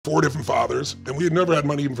4 different fathers, and we had never had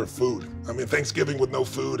money even for food. I mean, Thanksgiving with no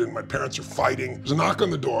food, and my parents are fighting. There's a knock on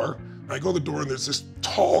the door, and I go to the door, and there's this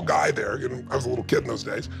tall guy there. You know, I was a little kid in those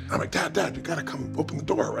days. And I'm like, Dad, you gotta come open the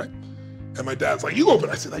door, right? And my dad's like, you open.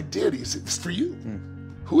 I said, I did. He said, it's for you.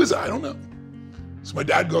 Who is it? I don't know. So my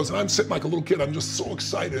dad goes, and I'm sitting like a little kid. I'm just so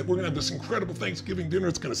excited. We're gonna have this incredible Thanksgiving dinner.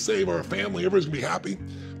 It's gonna save our family. Everybody's gonna be happy.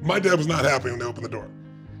 My dad was not happy when they opened the door.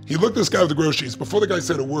 He looked at this guy with the groceries. Before the guy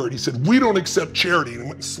said a word, he said, we don't accept charity, and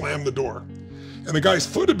went and slammed the door. And the guy's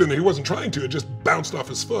foot had been there. He wasn't trying to. It just bounced off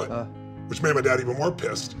his foot, which made my dad even more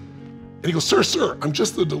pissed. And he goes, sir, I'm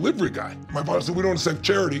just the delivery guy. My father said, we don't accept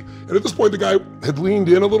charity. And at this point, the guy had leaned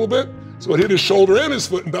in a little bit, so it hit his shoulder and his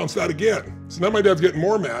foot and bounced out again. So now my dad's getting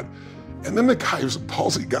more mad. And then the guy, who's a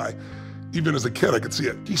palsy guy, even as a kid, I could see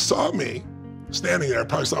it. He saw me standing there,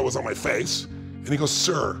 probably saw it was on my face. And he goes,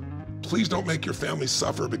 sir, please don't make your family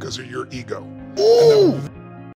suffer because of your ego.